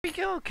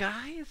go,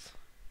 guys!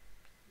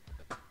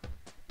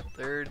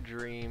 Third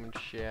Dream,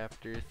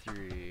 Chapter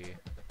 3.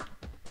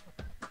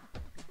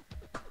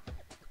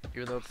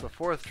 Even though it's the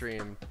fourth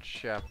Dream,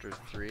 Chapter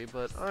 3,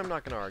 but I'm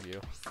not gonna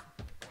argue.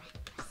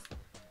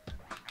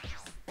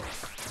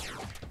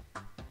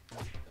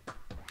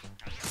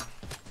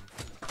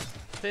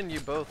 Pin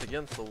you both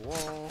against the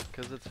wall,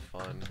 because it's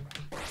fun.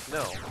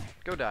 No,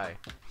 go die.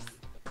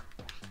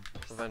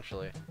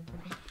 Eventually.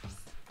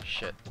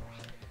 Shit.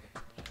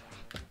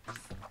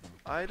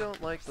 I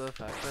don't like the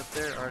fact that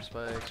there are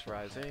spikes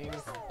rising.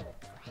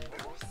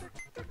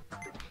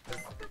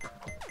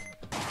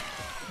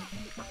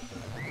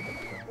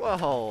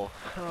 Whoa!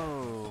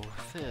 Oh,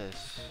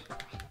 this.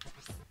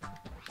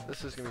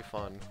 This is gonna be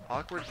fun.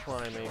 Awkward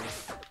climbing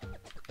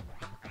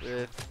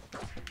with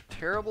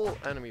terrible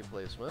enemy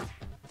placement.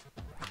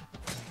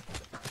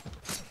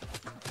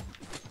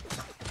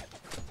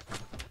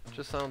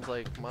 Just sounds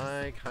like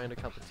my kind of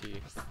cup of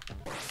tea.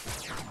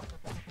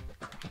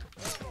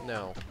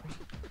 No.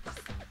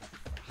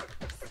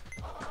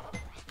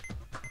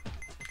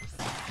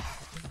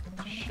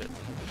 Shit.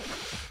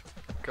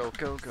 Go,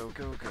 go, go,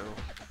 go, go.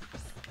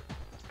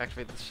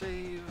 Activate the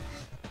save,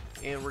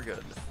 and we're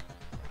good.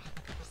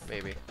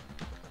 Maybe.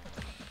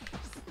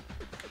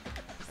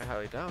 I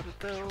highly doubt it,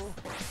 though.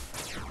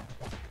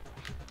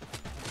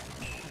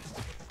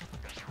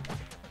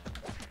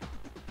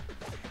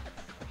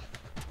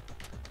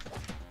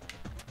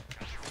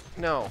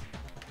 No.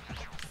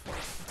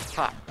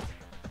 Ha.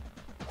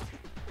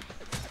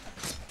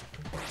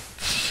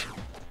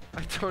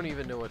 I don't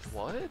even know what?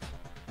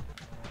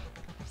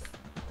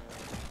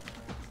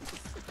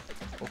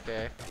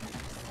 Okay.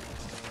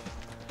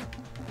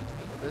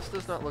 This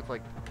does not look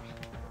like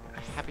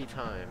happy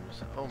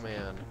times. Oh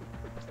man.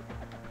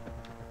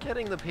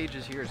 Getting the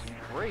pages here is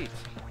great.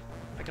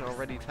 I can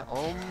already tell.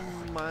 Oh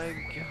my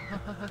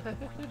god.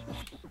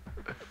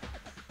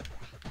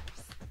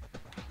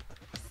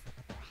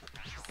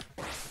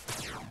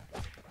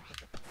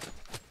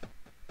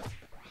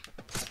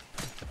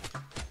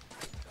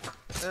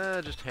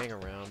 Just hang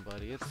around,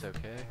 buddy. It's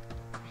okay.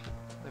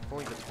 It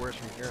only gets worse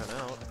from here on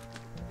out.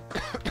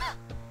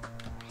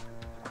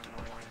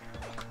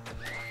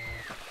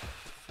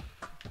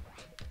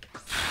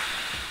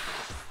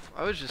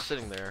 I was just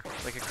sitting there,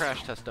 like a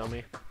crash test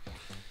dummy.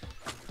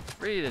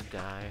 Ready to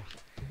die.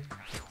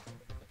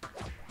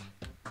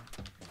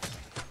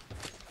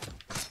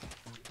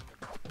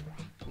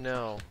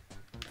 No.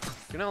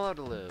 You're not allowed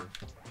to live.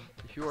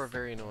 You are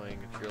very annoying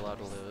if you're allowed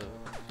to live.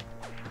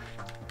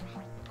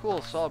 Cool,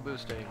 saw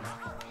boosting.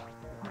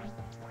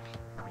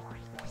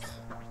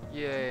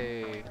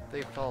 Yay,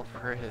 they fell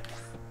for it.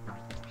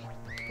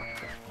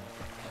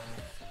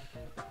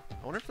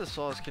 I wonder if the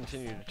saws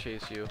continue to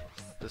chase you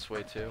this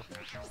way too.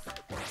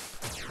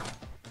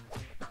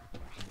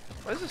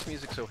 Why is this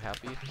music so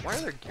happy? Why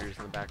are there gears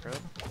in the background?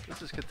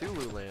 This is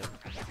Cthulhu land.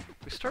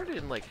 We started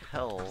in like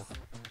hell,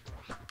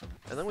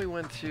 and then we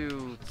went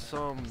to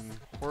some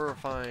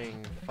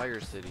horrifying Fire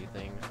City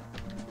thing.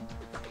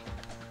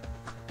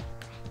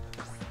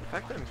 The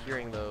fact that I'm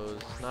hearing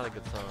those is not a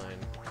good sign.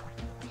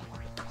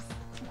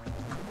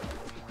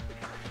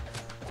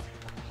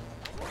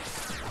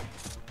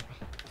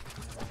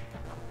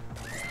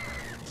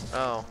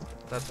 Oh,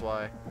 that's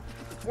why.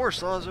 More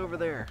saws over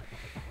there.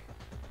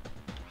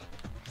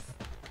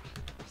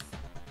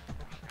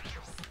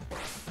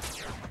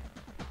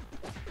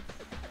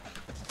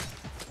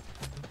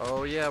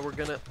 Oh yeah, we're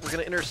gonna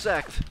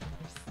intersect.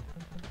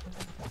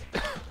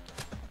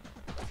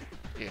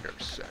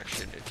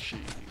 Intersection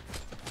achieved.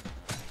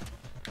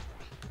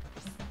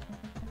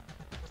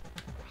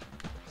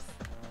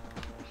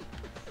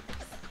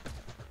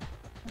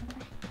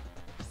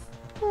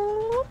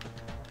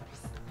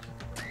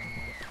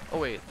 Oh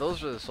wait,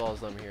 those are the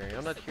saws I'm hearing.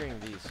 I'm not hearing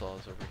these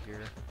saws over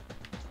here.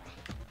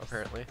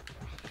 Apparently.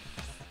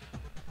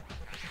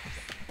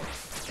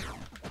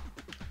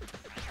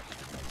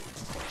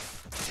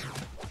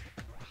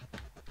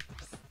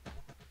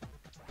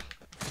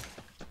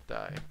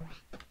 Die.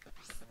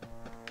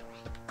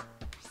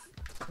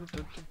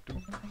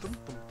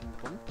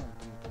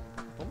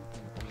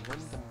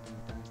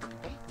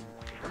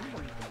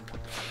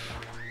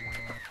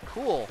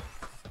 Cool.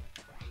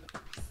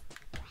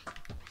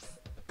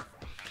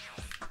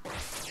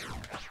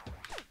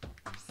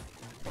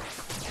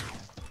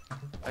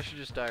 I should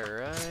just die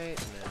right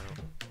now.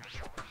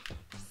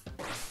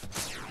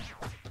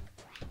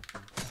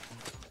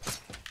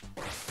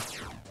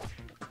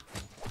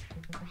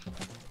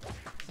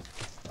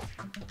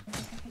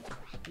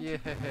 Yay!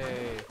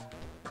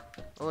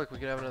 Oh look, we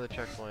could have another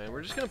checkpoint.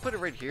 We're just gonna put it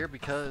right here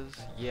because,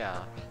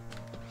 yeah.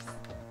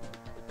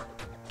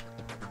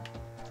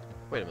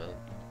 Wait a minute.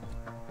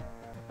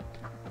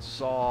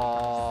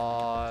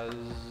 Saws.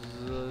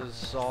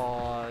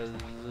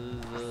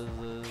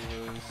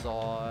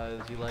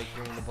 You like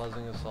hearing the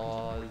buzzing of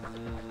saws.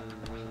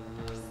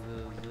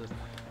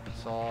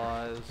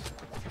 Saws.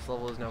 This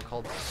level is now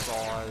called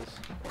Saws.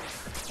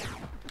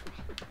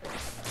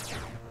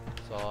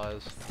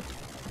 Saws.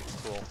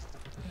 Cool.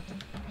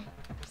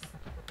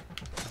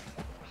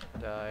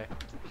 Die.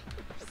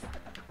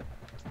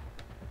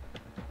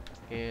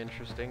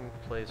 Interesting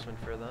placement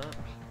for that.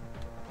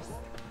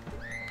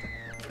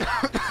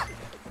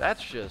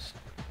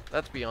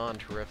 That's beyond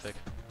terrific.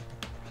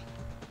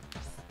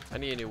 I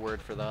need a new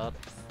word for that.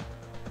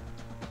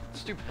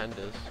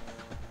 Stupendous.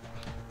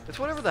 It's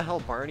whatever the hell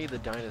Barney the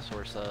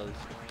dinosaur says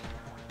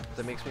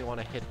that makes me want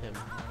to hit him.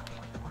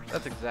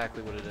 That's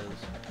exactly what it is.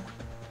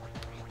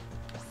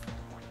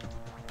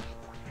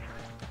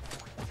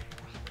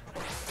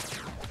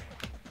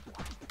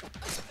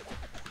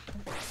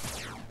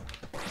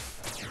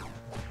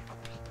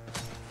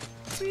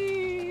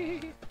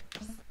 Whee!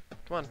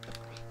 Come on.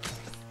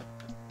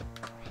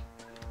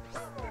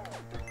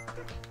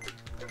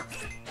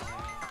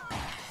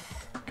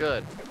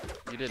 Good.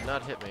 You did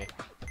not hit me.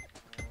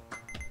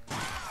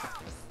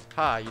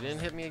 Ha, you didn't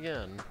hit me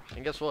again.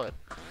 And guess what?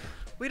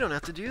 We don't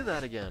have to do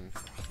that again.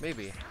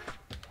 Maybe.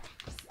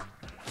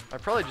 I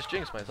probably just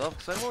jinxed myself,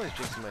 because I'm always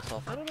jinxing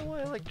myself. I don't know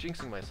why I like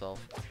jinxing myself.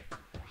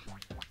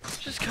 It's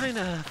just kind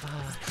of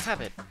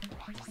habit.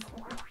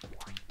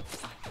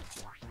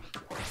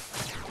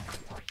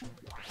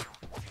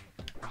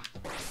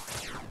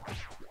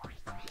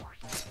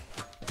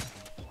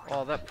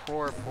 Oh, that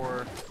poor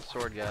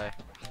sword guy.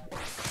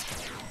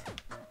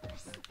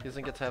 He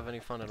doesn't get to have any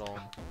fun at all.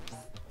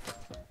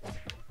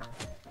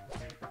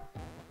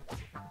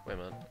 Wait a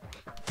minute.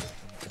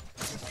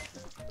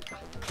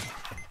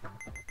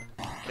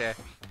 Okay.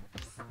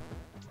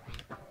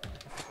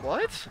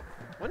 What?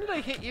 When did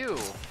I hit you?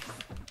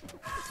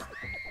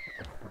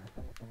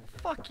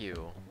 Fuck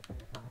you.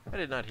 I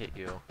did not hit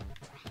you.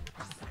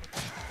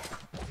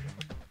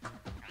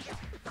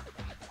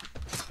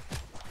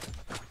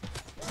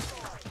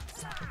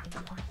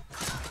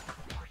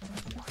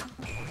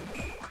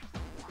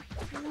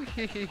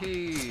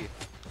 Hehehe.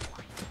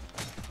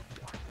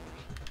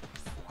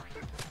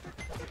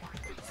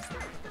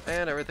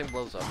 And everything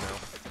blows up now.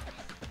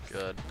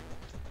 Good.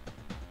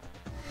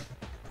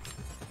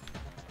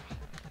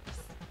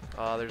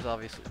 There's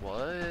obviously...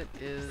 What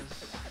is...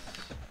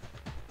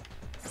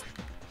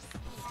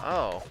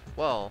 Oh,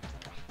 well.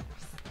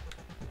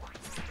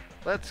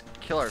 Let's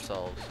kill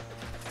ourselves.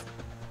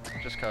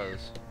 Just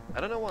cause. I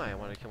don't know why I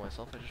want to kill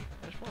myself, I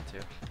just want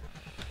to.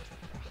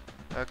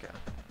 Okay.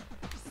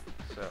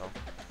 So.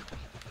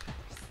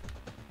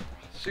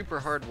 Super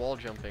hard wall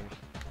jumping.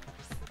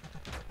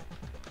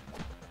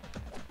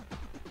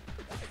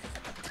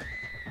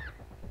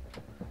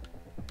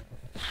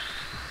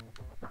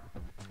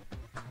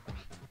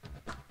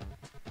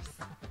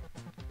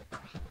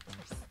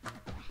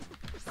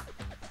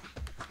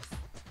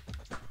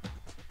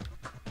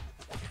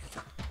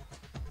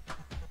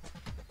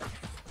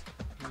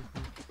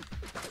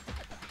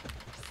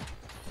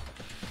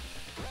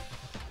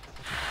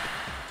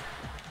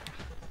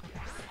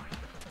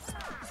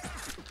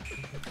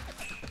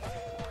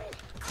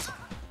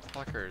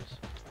 Fuckers.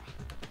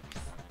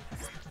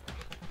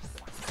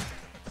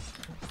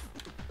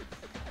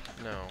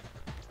 No.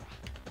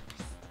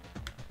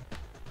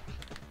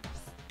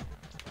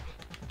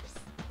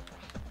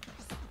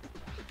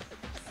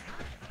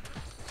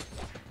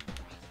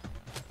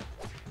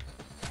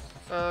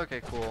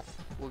 Okay, cool.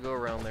 We'll go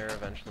around there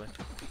eventually.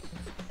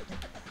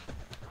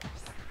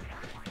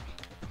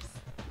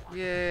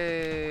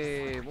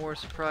 Yay! More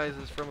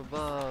surprises from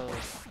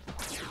above.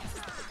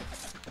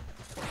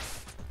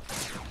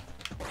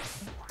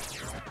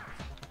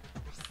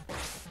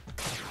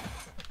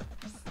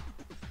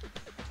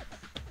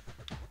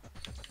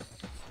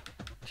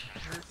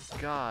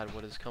 God,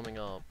 what is coming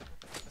up?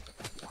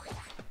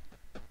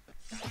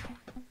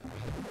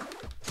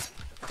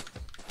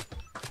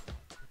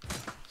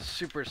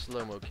 Super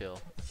slow-mo kill.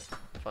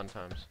 Fun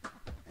times.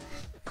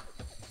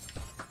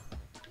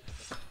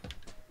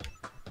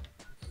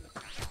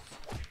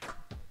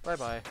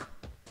 Bye-bye.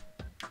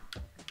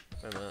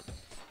 Wait a minute.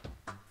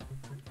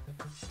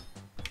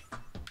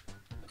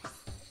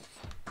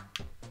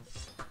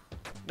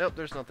 Nope,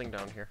 there's nothing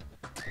down here.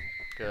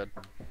 Good.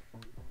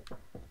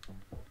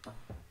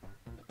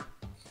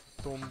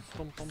 Dum,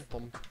 dum, dum,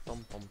 dum,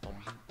 dum, dum, dum,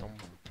 dum.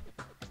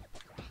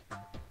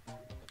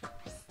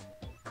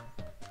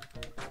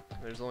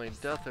 There's only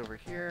death over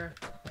here.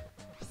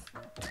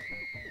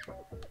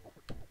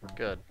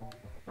 Good.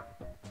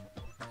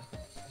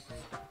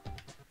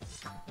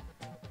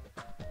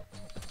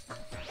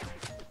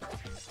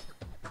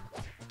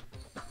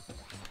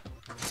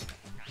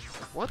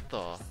 What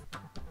the?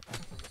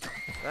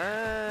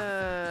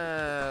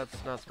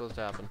 That's not supposed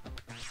to happen.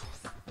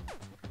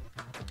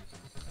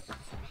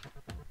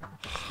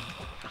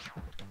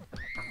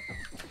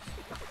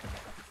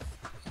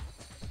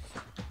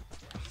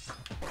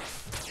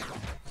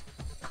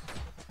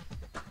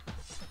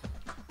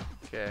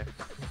 Okay,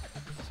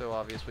 so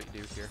obvious what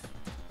you do here.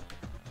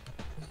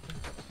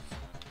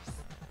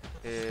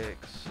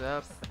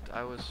 Except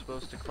I was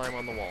supposed to climb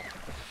on the wall.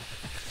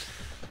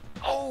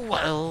 Oh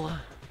well!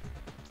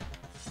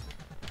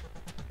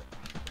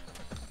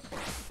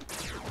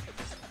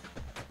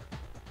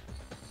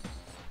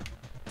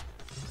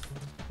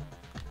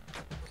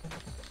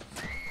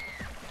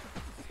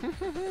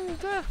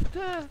 Death,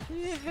 death,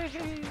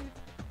 yay!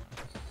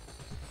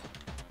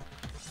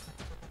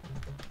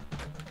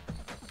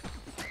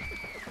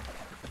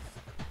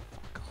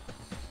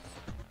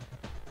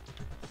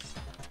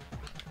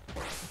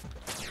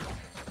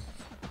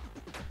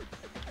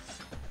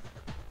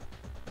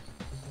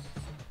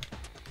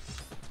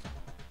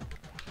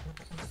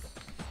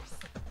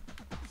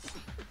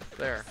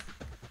 There.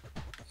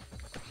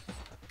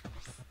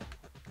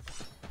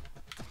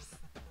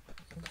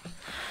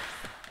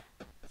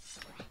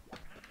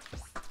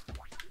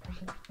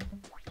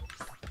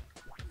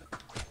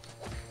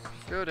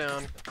 Go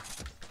down.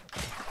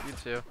 You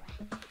too.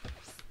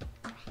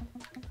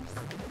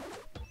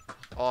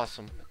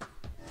 Awesome.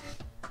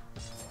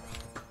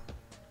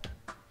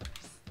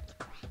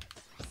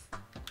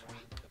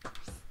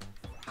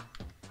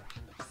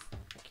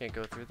 Can't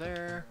go through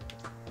there.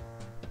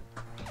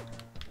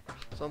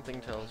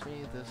 Something tells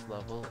me this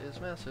level is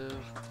massive.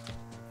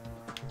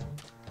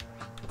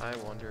 I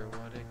wonder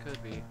what it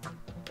could be.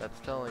 That's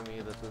telling me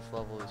that this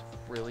level is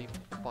really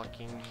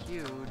fucking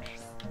huge.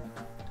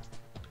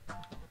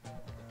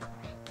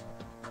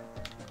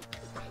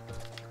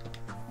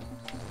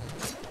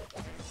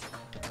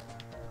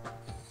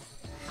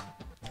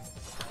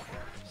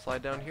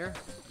 Slide down here?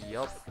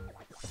 Yup.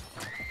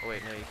 Oh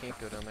wait, no, you can't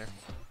go down there.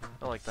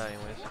 I like that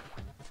anyways.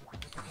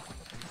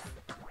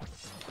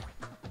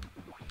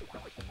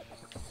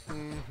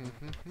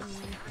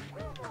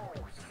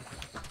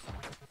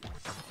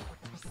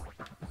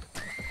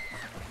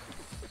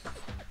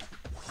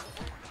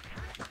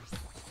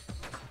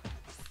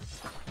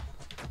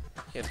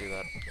 Can't do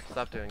that.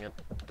 Stop doing it.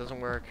 It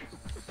doesn't work.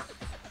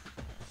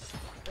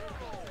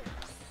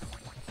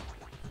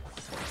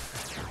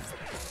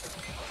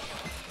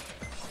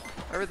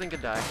 Everything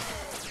could die.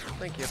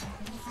 Thank you.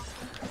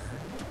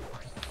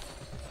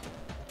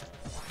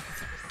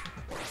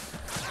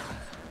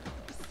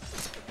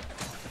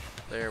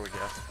 There we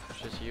go.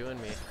 It's just you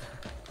and me.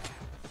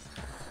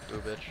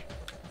 Boo, bitch.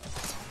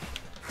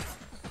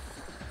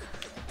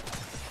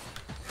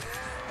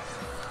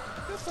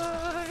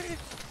 Goodbye!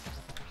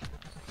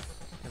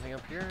 Anything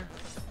up here?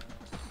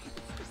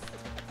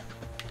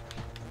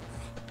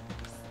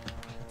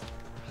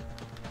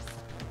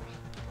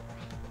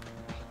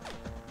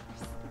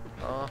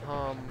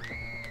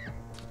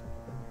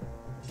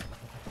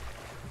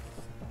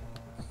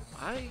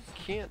 I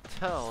can't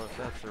tell if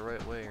that's the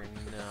right way or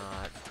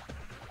not.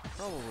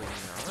 Probably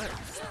not.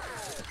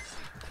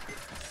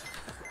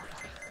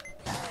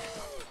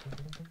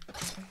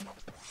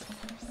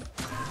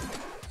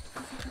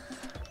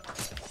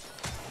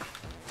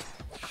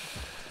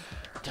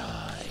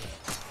 Die.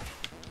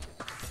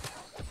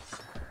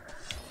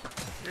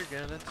 You're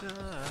gonna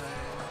die.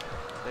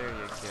 There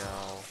you go.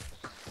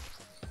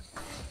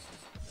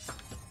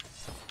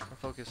 I'm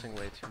focusing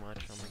way too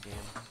much on the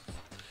game.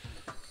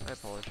 I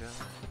apologize.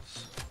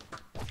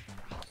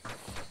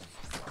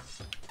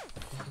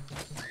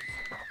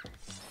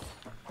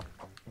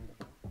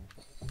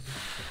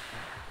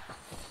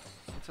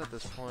 It's at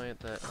this point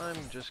that I'm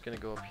just gonna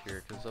go up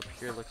here, because up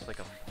here looks like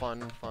a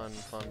fun place.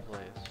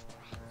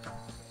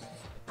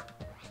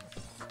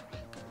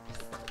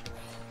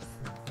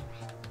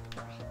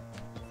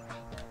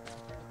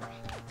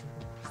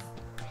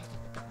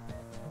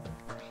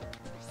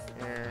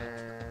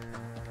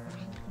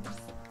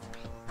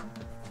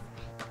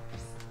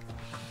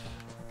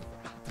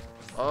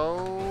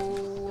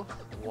 Oh,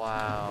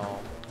 wow.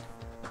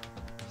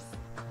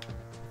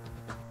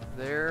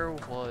 There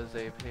was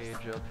a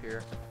page up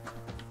here.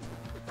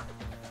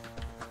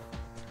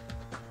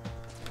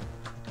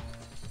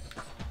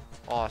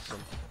 Awesome.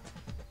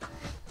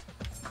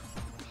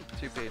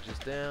 2 pages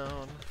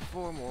down,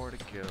 4 more to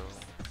go.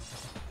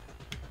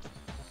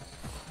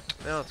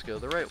 Now let's go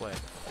the right way.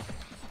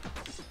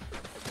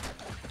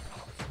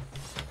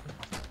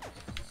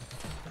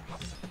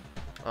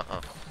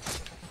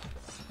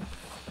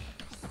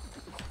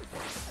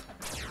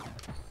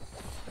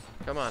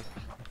 Come on.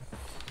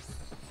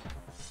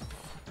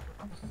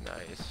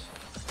 Nice.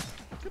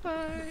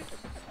 Goodbye.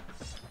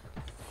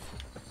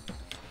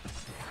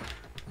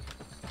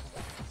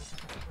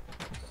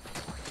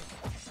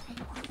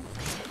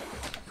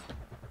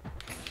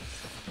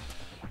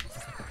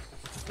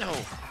 No.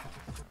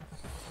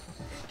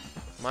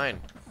 Mine.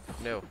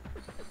 No.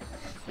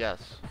 Yes.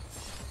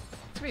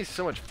 It's gonna be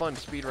so much fun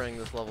speedrunning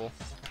this level.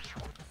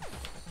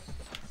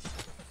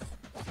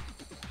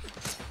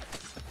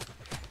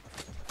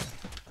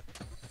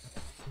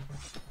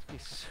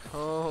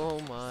 So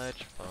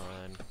much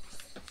fun.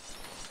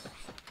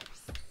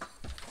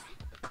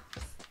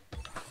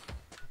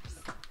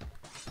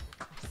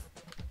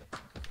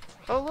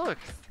 Oh look!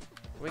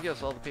 Let me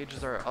guess, all the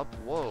pages are up.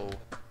 Whoa.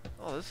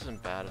 Oh, this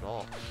isn't bad at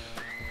all.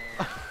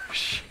 Oh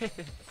shit.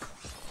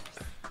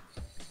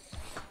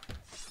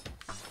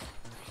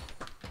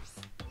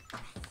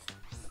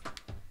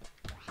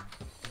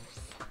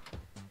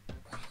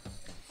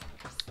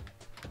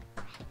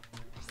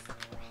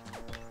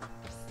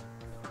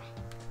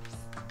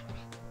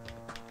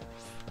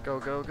 Go,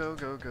 go, go,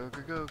 go, go,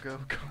 go, go, go,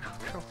 go,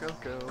 go,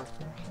 go, go.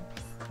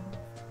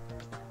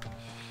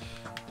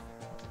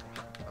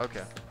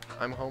 Okay.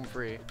 I'm home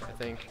free, I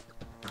think.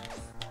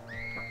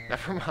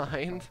 Never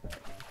mind.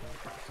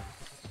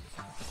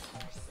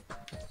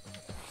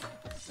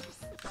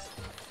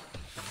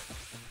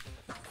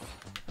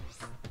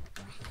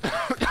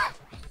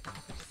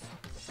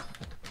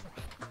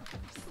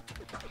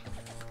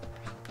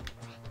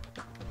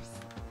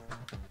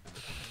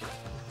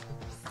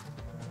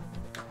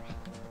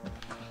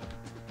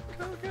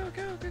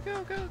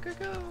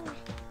 Go.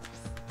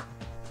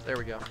 There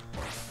we go.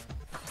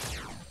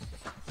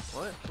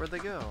 What? Where'd they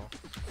go?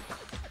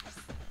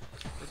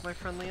 Where'd my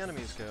friendly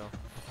enemies go?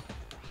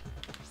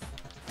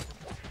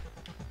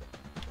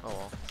 Oh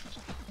well.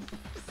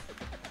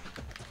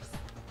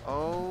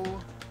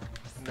 Oh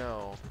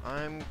no.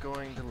 I'm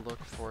going to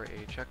look for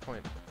a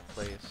checkpoint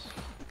place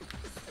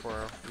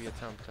before we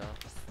attempt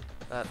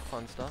that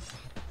fun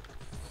stuff.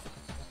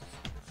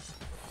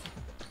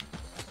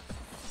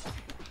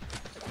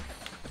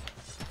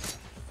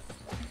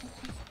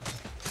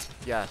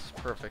 Yes,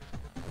 perfect.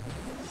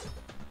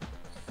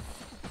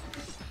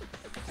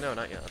 No,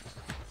 not yet.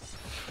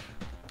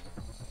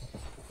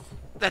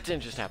 That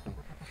didn't just happen.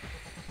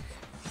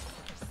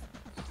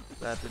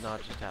 That did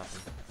not just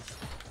happen.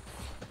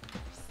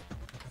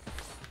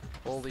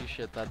 Holy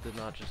shit, that did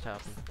not just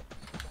happen.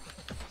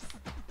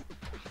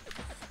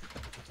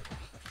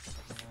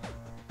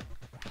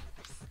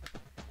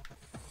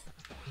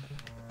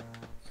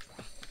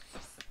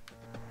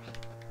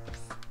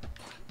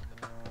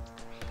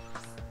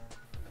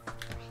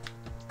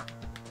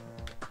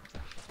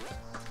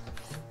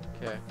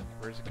 Okay,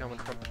 where's it coming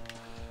from?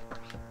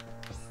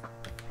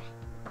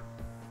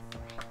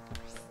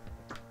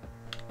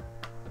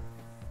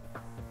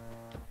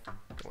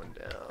 Going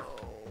down.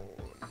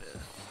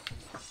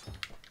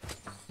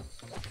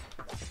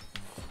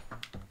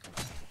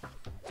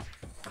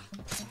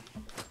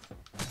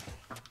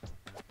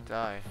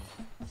 Die.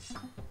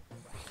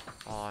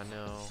 Aw,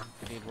 no.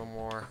 We need one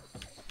more.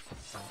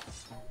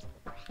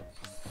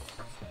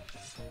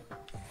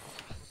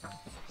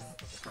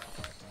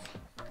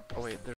 Oh wait, there's